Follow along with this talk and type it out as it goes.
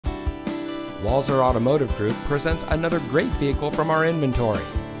Walser Automotive Group presents another great vehicle from our inventory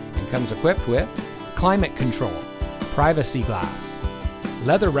and comes equipped with climate control, privacy glass,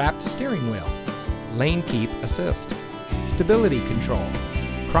 leather-wrapped steering wheel, lane keep assist, stability control,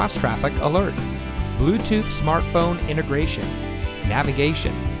 cross-traffic alert, Bluetooth smartphone integration,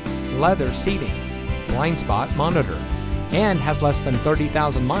 navigation, leather seating, blind spot monitor, and has less than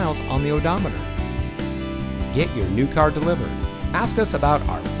 30,000 miles on the odometer. Get your new car delivered. Ask us about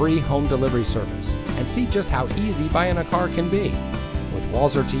our free home delivery service and see just how easy buying a car can be. With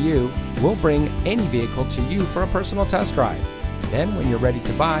Walser to You, we'll bring any vehicle to you for a personal test drive. Then when you're ready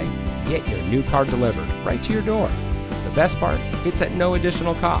to buy, get your new car delivered right to your door. The best part, it's at no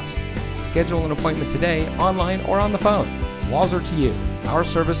additional cost. Schedule an appointment today, online or on the phone. Walser to You, our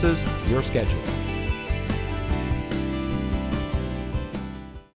services, your schedule.